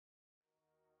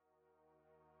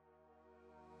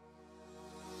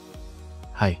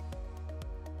Hi,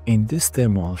 in this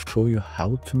demo I'll show you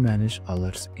how to manage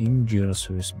alerts in Jira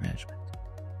Service Management.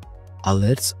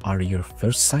 Alerts are your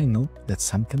first signal that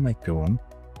something might be wrong,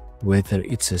 whether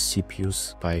it's a CPU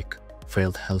spike,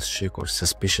 failed health check, or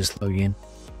suspicious login.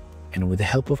 And with the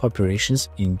help of operations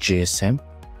in JSM,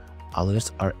 alerts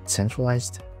are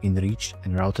centralized, enriched,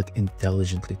 and routed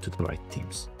intelligently to the right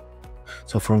teams.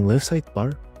 So from left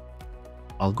sidebar,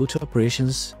 I'll go to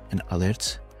operations and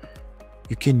alerts.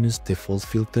 You can use default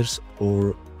filters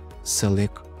or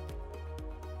select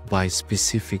by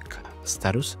specific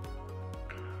status.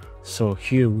 So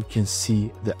here we can see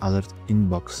the alert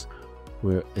inbox,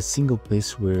 where a single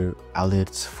place where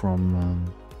alerts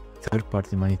from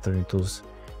third-party monitoring tools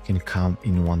can come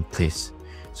in one place.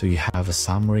 So you have a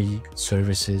summary,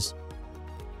 services,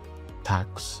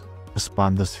 tags,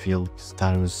 responders field,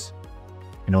 status,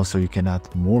 and also you can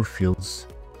add more fields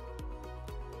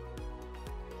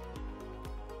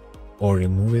or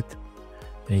remove it,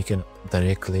 and you can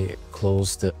directly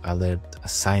close the alert,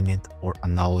 assign it, or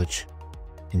acknowledge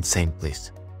in same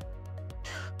place.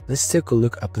 Let's take a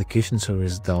look application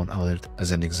service down alert as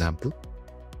an example.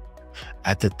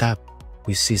 At the top,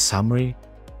 we see summary,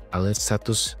 alert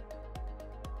status,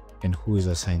 and who is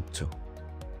assigned to.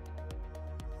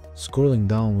 Scrolling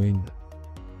down,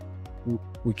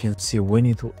 we can see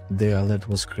when the alert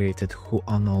was created, who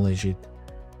acknowledged it,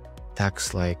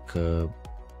 tags like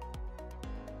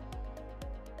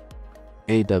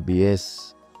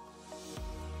AWS,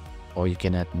 or you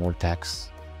can add more tags,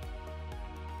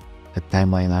 the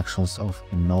timeline actions of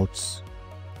notes.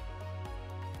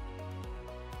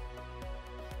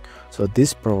 So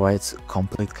this provides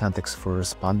complete context for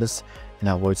responders and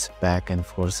avoids back and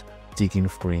forth digging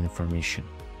for information.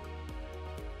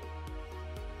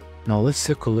 Now let's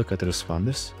take a look at the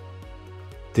responders.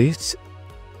 This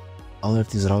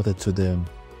alert is routed to the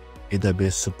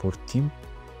AWS support team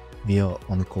via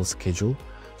on-call schedule,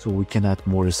 so we can add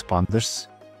more responders.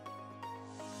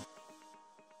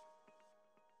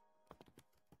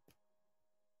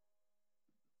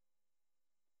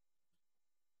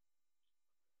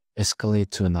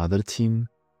 Escalate to another team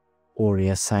or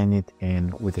reassign it,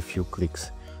 and with a few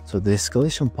clicks. So the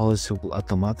escalation policy will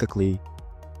automatically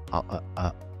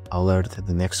alert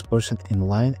the next person in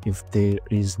line if there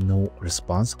is no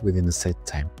response within a set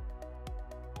time.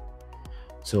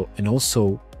 So, and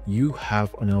also you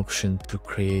have an option to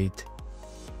create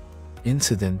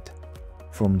incident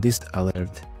from this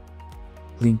alert,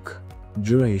 link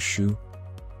Jira issue,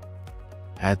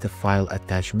 add the file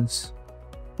attachments,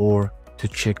 or to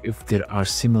check if there are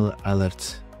similar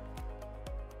alerts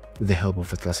with the help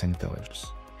of Atlas Intelligence.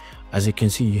 As you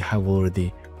can see, you have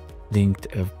already linked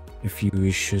a few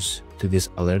issues to this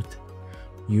alert.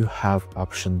 You have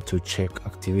option to check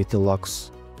activity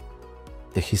logs,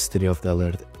 the history of the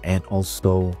alert, and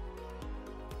also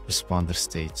responder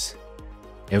states,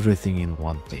 everything in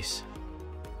one place.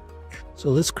 So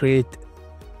let's create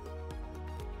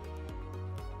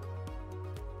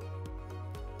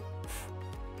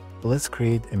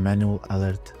a manual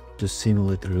alert to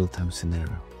simulate a real-time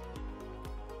scenario.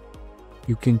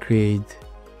 You can create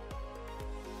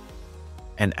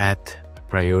and add a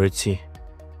priority.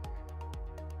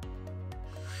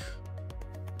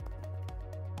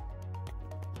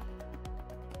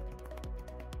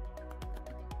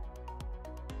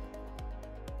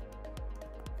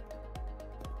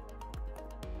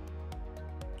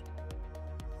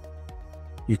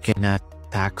 You can add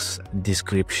tags,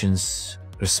 descriptions,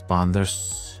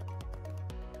 responders,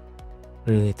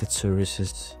 related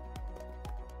services,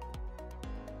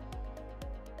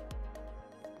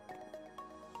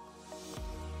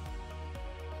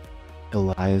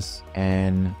 alias,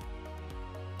 and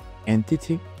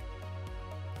entity.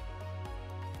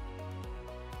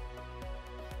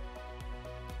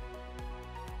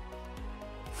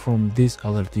 From this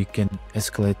alert, you can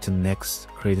escalate to next,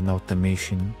 create an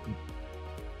automation.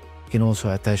 You can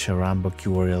also attach a runbook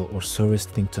URL or service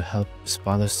link to help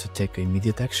responders to take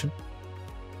immediate action.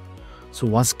 So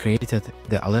once created,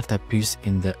 the alert appears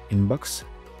in the inbox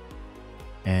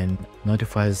and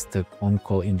notifies the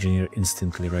on-call engineer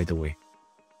instantly right away.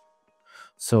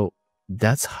 So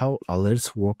that's how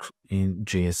alerts work in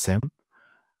JSM,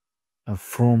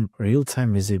 from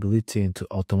real-time visibility into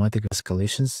automatic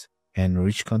escalations and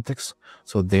rich context.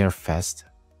 So they are fast,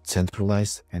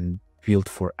 centralized, and built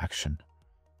for action.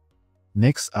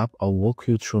 Next up, I'll walk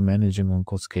you through managing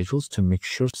on-call schedules to make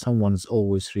sure someone is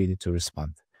always ready to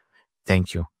respond.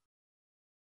 Thank you.